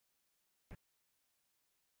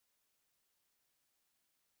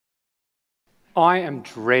I am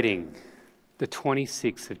dreading the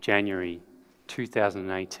 26th of January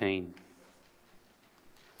 2018.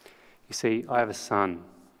 You see, I have a son,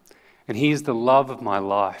 and he is the love of my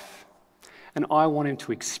life, and I want him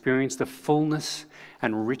to experience the fullness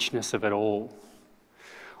and richness of it all.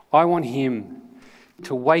 I want him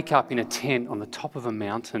to wake up in a tent on the top of a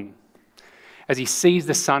mountain as he sees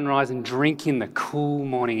the sunrise and drink in the cool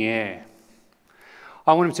morning air.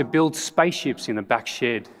 I want him to build spaceships in the back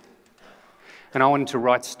shed. And I want him to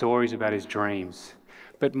write stories about his dreams.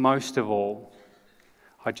 But most of all,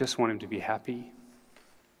 I just want him to be happy.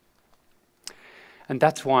 And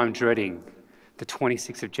that's why I'm dreading the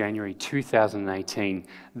 26th of January 2018,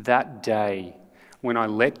 that day when I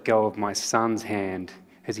let go of my son's hand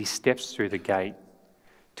as he steps through the gate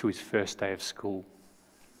to his first day of school.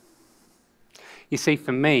 You see,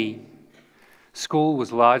 for me, school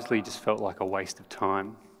was largely just felt like a waste of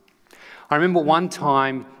time. I remember one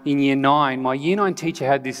time in Year 9, my Year 9 teacher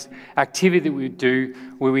had this activity that we would do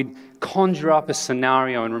where we'd conjure up a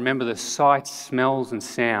scenario and remember the sights, smells and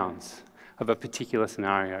sounds of a particular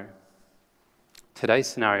scenario. Today's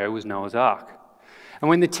scenario was Noah's Ark. And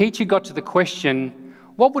when the teacher got to the question,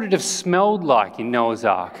 what would it have smelled like in Noah's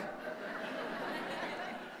Ark?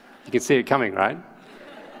 You can see it coming, right?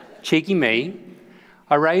 Cheeky me,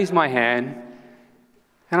 I raised my hand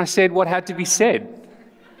and I said what had to be said.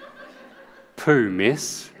 Poo,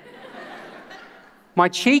 miss. My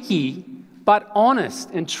cheeky but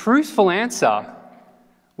honest and truthful answer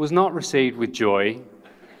was not received with joy,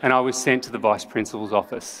 and I was sent to the Vice Principal's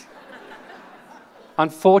office.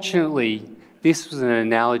 Unfortunately, this was an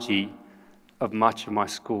analogy of much of my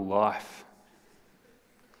school life.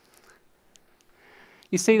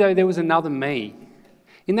 You see, though, there was another me.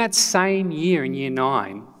 In that same year, in Year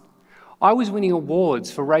 9, I was winning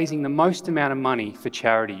awards for raising the most amount of money for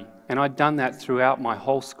charity, and I'd done that throughout my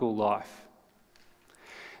whole school life.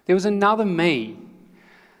 There was another me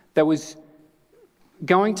that was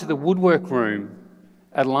going to the woodwork room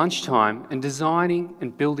at lunchtime and designing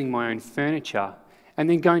and building my own furniture, and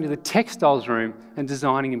then going to the textiles room and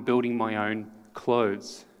designing and building my own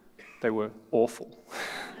clothes. They were awful,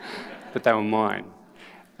 but they were mine.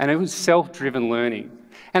 And it was self-driven learning.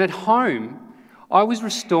 And at home, I was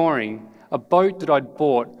restoring a boat that I'd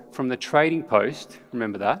bought from the trading post,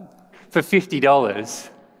 remember that, for $50.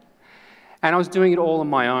 And I was doing it all on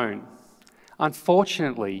my own.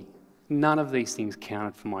 Unfortunately, none of these things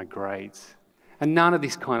counted for my grades. And none of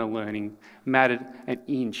this kind of learning mattered an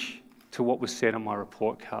inch to what was said on my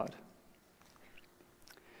report card.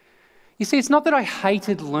 You see, it's not that I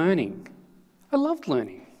hated learning. I loved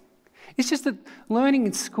learning. It's just that learning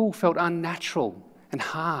in school felt unnatural and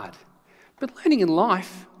hard. But learning in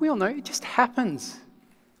life, we all know, it just happens.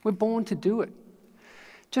 We're born to do it.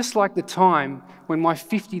 Just like the time when my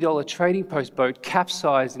 $50 trading post boat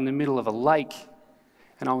capsized in the middle of a lake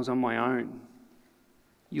and I was on my own.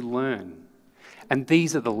 You learn. And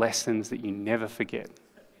these are the lessons that you never forget.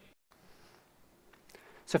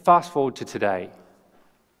 So fast forward to today.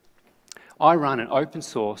 I run an open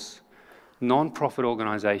source, non-profit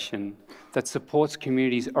organisation that supports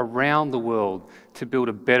communities around the world to build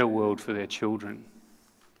a better world for their children.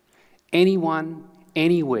 Anyone,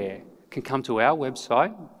 anywhere, can come to our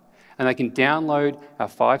website and they can download our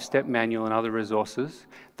 5-step manual and other resources.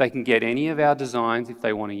 They can get any of our designs if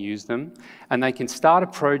they want to use them, and they can start a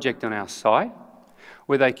project on our site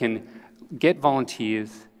where they can get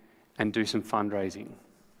volunteers and do some fundraising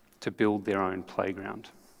to build their own playground.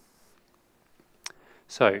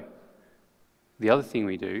 So, the other thing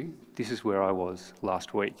we do, this is where I was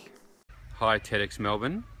last week. Hi,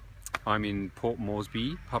 TEDxMelbourne. I'm in Port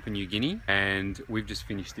Moresby, Papua New Guinea, and we've just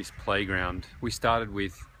finished this playground. We started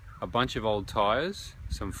with a bunch of old tyres,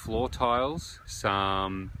 some floor tiles,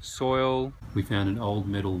 some soil. We found an old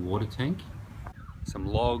metal water tank, some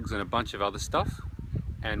logs and a bunch of other stuff.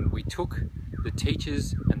 And we took the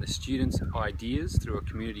teachers and the students' ideas through a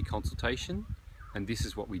community consultation, and this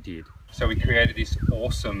is what we did. So we created this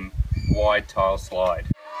awesome wide tile slide.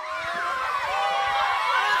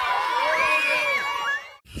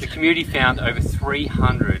 The community found over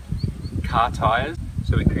 300 car tyres,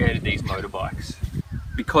 so we created these motorbikes.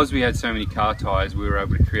 Because we had so many car tyres, we were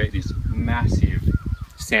able to create this massive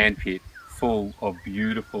sand pit full of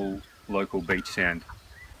beautiful local beach sand.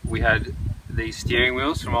 We had these steering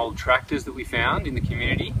wheels from old tractors that we found in the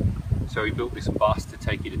community, so we built this bus to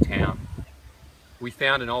take you to town. We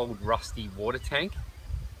found an old rusty water tank,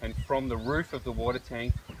 and from the roof of the water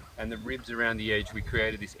tank and the ribs around the edge, we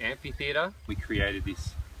created this amphitheatre. We created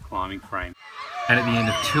this climbing frame. And at the end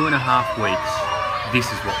of 2.5 weeks,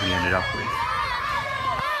 this is what we ended up with.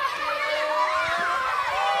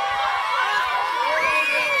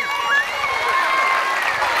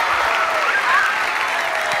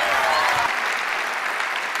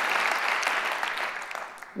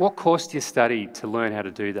 what course do you study to learn how to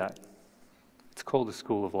do that? It's called the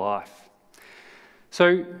School of Life.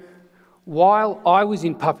 So while I was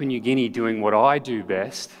in Papua New Guinea doing what I do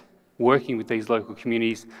best, working with these local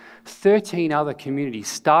communities, 13 other communities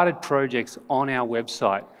started projects on our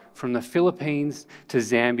website, from the Philippines to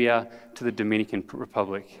Zambia to the Dominican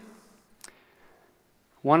Republic.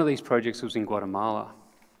 One of these projects was in Guatemala.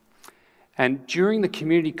 And during the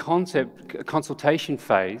community consultation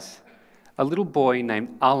phase, a little boy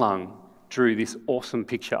named Alang drew this awesome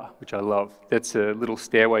picture, which I love. That's a little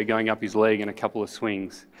stairway going up his leg and a couple of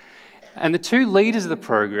swings. And the two leaders of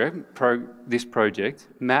the this project,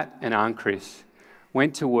 Matt and Chris,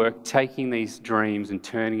 went to work taking these dreams and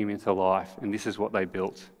turning them into life, and this is what they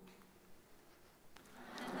built.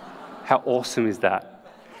 How awesome is that?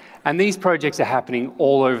 And these projects are happening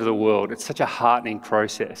all over the world. It's such a heartening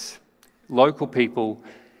process. Local people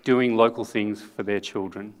doing local things for their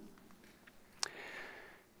children.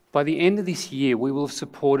 By the end of this year, we will have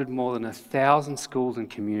supported more than 1,000 schools and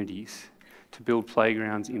communities to build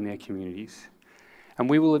playgrounds in their communities. And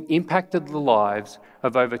we will have impacted the lives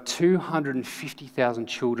of over 250,000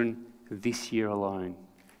 children this year alone.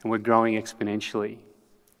 And we're growing exponentially.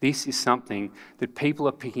 This is something that people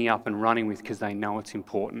are picking up and running with because they know it's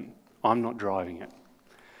important. I'm not driving it.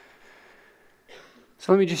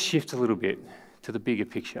 So let me just shift a little bit to the bigger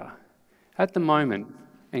picture. At the moment,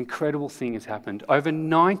 an incredible thing has happened. Over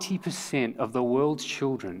 90% of the world's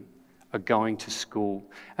children are going to school.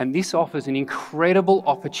 And this offers an incredible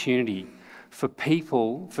opportunity for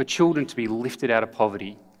children to be lifted out of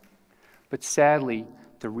poverty. But sadly,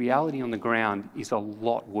 the reality on the ground is a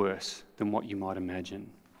lot worse than what you might imagine.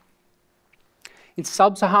 In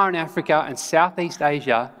sub-Saharan Africa and Southeast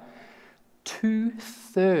Asia,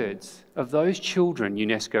 2/3 of those children,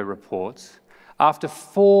 UNESCO reports, after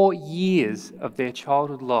 4 years of their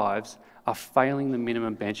childhood lives, are failing the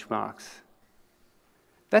minimum benchmarks.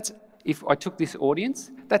 That's, if I took this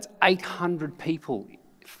audience, that's 800 people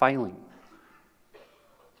failing.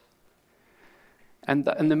 And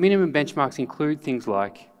the minimum benchmarks include things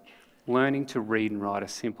like learning to read and write a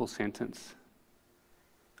simple sentence.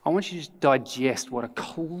 I want you to just digest what a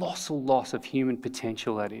colossal loss of human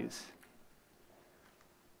potential that is.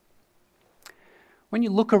 When you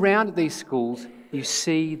look around at these schools, you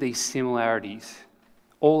see these similarities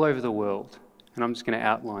all over the world. And I'm just going to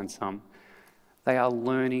outline some. They are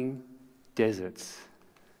learning deserts.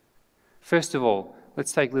 First of all,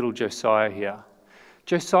 let's take little Josiah here.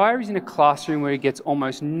 Josiah is in a classroom where he gets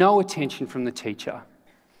almost no attention from the teacher.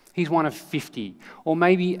 He's one of 50, or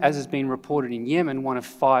maybe, as has been reported in Yemen, one of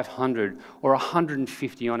 500 or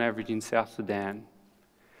 150 on average in South Sudan.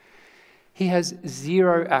 He has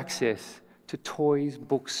zero access to toys,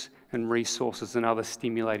 books, and resources and other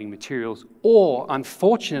stimulating materials, or,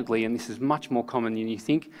 unfortunately, and this is much more common than you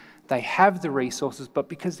think, they have the resources, but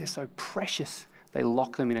because they're so precious, they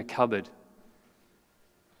lock them in a cupboard.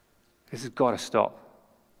 This has got to stop.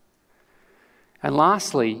 And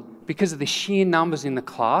lastly, because of the sheer numbers in the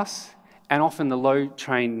class and often the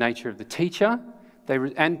low-trained nature of the teacher,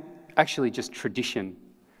 and actually just tradition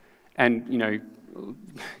and,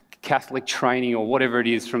 Catholic training or whatever it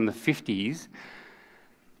is from the 50s,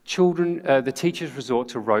 the teachers resort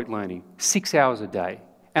to rote learning, 6 hours a day.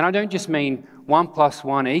 And I don't just mean 1 +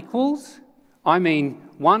 1 equals, I mean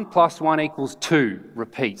 1 + 1 = 2,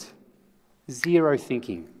 repeat. Zero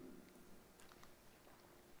thinking.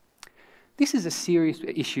 This is a serious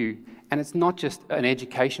issue, and it's not just an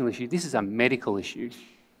educational issue, this is a medical issue.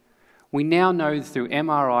 We now know through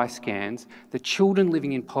MRI scans that children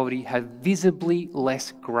living in poverty have visibly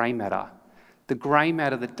less grey matter. The grey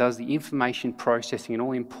matter that does the information processing and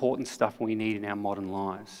all the important stuff we need in our modern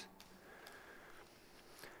lives.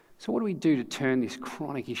 So what do we do to turn this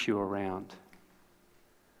chronic issue around?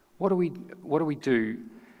 What do we do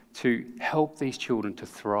to help these children to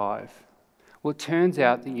thrive? Well, it turns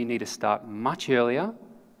out that you need to start much earlier,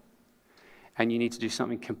 and you need to do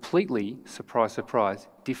something completely, surprise, surprise,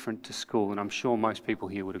 different to school, and I'm sure most people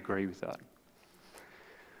here would agree with that.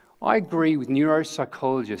 I agree with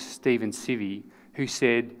neuropsychologist Stephen Sivvy, who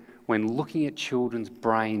said, when looking at children's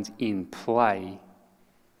brains in play,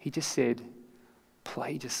 he just said,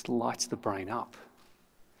 play just lights the brain up.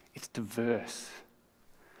 It's diverse.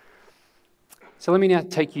 So let me now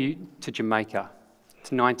take you to Jamaica.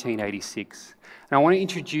 It's 1986. And I want to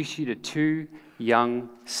introduce you to two young,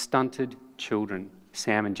 stunted children,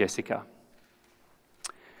 Sam and Jessica.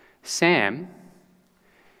 Sam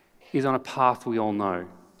is on a path we all know.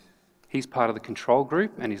 He's part of the control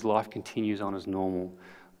group and his life continues on as normal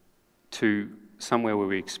to somewhere where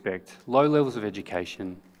we expect. Low levels of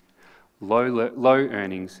education, low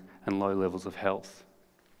earnings and low levels of health.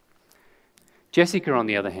 Jessica, on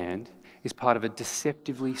the other hand, is part of a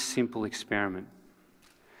deceptively simple experiment.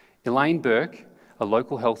 Elaine Burke, a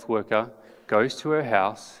local health worker, goes to her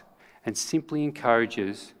house and simply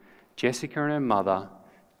encourages Jessica and her mother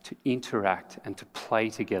to interact and to play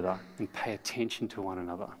together and pay attention to one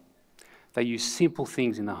another. They use simple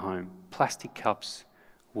things in the home: plastic cups,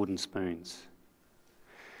 wooden spoons.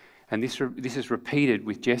 And this is repeated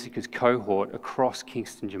with Jessica's cohort across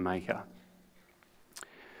Kingston, Jamaica.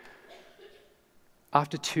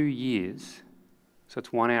 After 2 years, so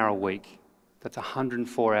it's 1 hour a week, that's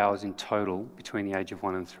 104 hours in total between the age of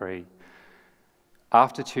 1 and 3.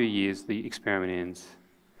 After 2 years, the experiment ends.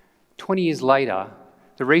 20 years later,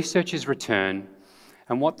 the researchers return,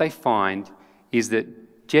 and what they find is that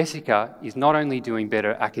Jessica is not only doing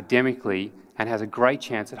better academically and has a great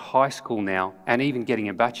chance at high school now and even getting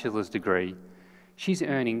a bachelor's degree, she's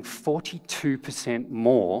earning 42%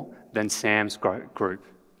 more than Sam's group.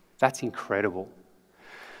 That's incredible.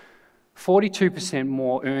 42%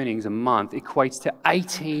 more earnings a month equates to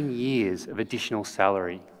 18 years of additional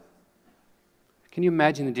salary. Can you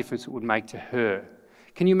imagine the difference it would make to her?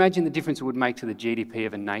 Can you imagine the difference it would make to the GDP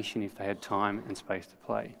of a nation if they had time and space to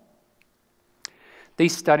play?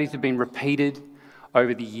 These studies have been repeated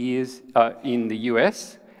over the years in the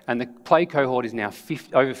US, and the play cohort is now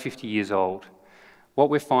over 50 years old. What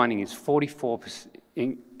we're finding is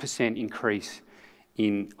 44% increase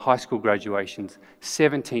in high school graduations,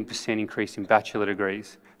 17% increase in bachelor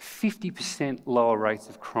degrees, 50% lower rates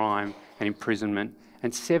of crime and imprisonment,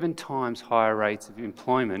 and 7 times higher rates of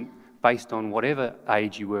employment based on whatever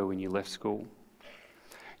age you were when you left school.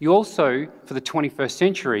 You also, for the 21st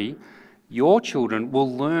century, your children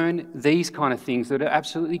will learn these kind of things that are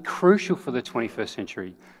absolutely crucial for the 21st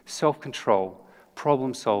century: self-control,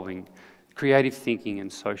 problem solving, creative thinking,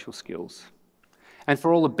 and social skills. And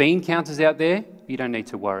for all the bean counters out there, you don't need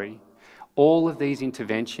to worry. All of these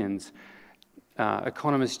interventions,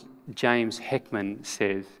 economist James Heckman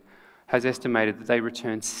has estimated that they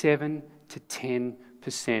return 7 to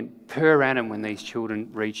 10% per annum when these children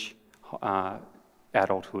reach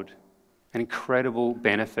adulthood. An incredible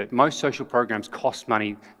benefit. Most social programs cost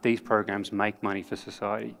money. These programs make money for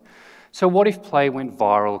society. So what if play went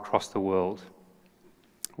viral across the world?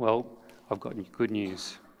 Well, I've got good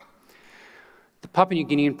news. The Papua New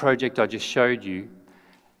Guinean project I just showed you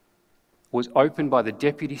was opened by the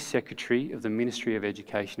Deputy Secretary of the Ministry of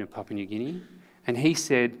Education of Papua New Guinea, and he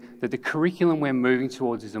said that the curriculum we're moving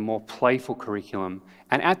towards is a more playful curriculum.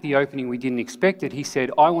 And at the opening, we didn't expect it. He said,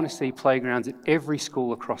 I want to see playgrounds at every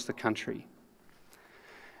school across the country.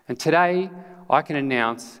 And today, I can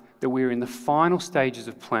announce that we're in the final stages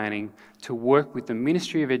of planning to work with the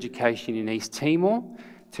Ministry of Education in East Timor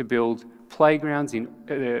to build playgrounds in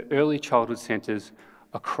early childhood centres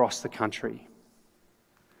across the country.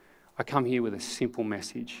 I come here with a simple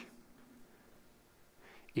message.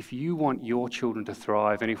 If you want your children to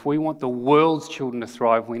thrive, and if we want the world's children to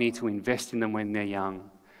thrive, we need to invest in them when they're young.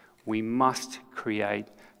 We must create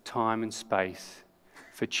time and space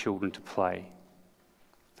for children to play.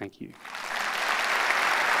 Thank you.